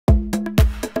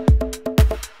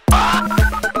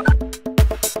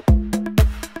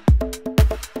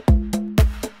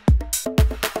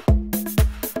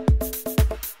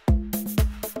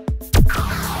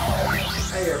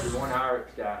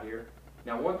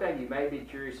thing you may be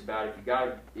curious about,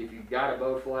 if you've got a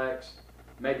Bowflex,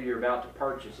 maybe you're about to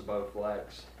purchase a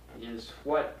Bowflex, is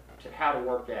how to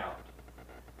work out.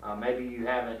 Maybe you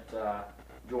haven't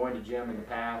joined a gym in the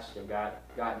past and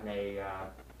gotten a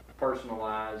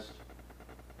personalized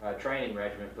training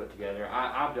regimen put together.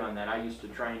 I've done that. I used to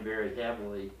train very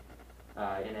heavily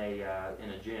in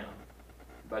a gym,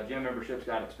 but gym memberships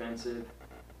got expensive,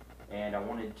 and I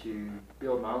wanted to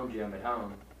build my own gym at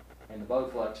home, and the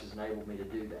Bowflex has enabled me to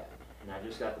do that. And I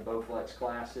just got the Bowflex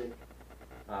Classic.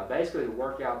 Basically, the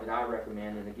workout that I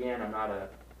recommend, and again, I'm not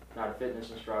a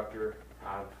fitness instructor.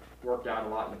 I've worked out a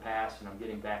lot in the past, and I'm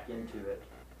getting back into it.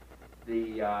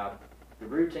 The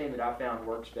routine that I found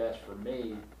works best for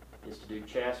me is to do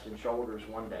chest and shoulders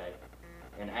one day,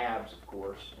 and abs, of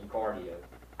course, and cardio.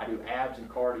 I do abs and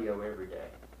cardio every day,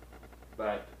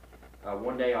 but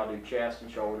one day I'll do chest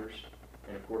and shoulders,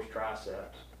 and of course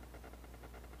triceps.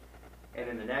 And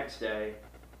then the next day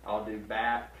I'll do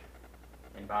back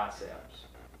and biceps.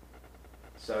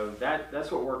 So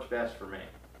that's what works best for me.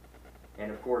 And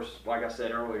of course, like I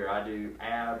said earlier, I do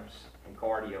abs and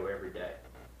cardio every day.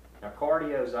 Now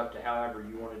cardio is up to however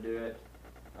you want to do it.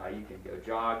 You can go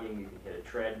jogging, you can hit a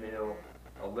treadmill,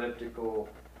 elliptical,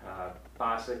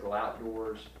 bicycle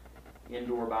outdoors,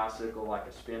 indoor bicycle like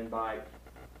a spin bike.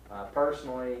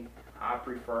 Personally, I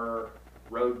prefer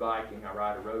road biking. I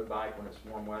ride a road bike when it's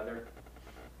warm weather.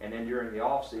 And then during the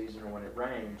off season or when it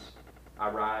rains, I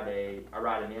ride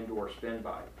an indoor spin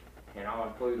bike. And I'll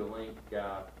include a link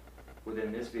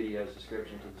within this video's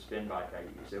description to the spin bike I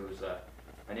use. It was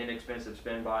an inexpensive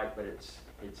spin bike, but it's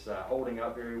holding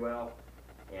up very well,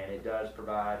 and it does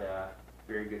provide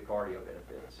very good cardio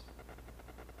benefits.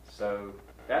 So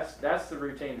that's the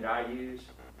routine that I use.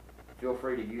 Feel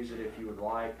free to use it if you would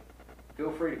like.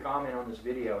 Feel free to comment on this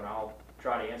video, and I'll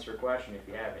try to answer a question if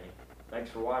you have any.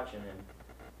 Thanks for watching, and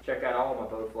check out all my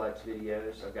Bowflex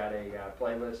videos. I've got a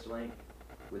playlist link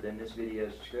within this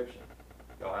video's description.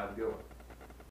 Y'all have a good one.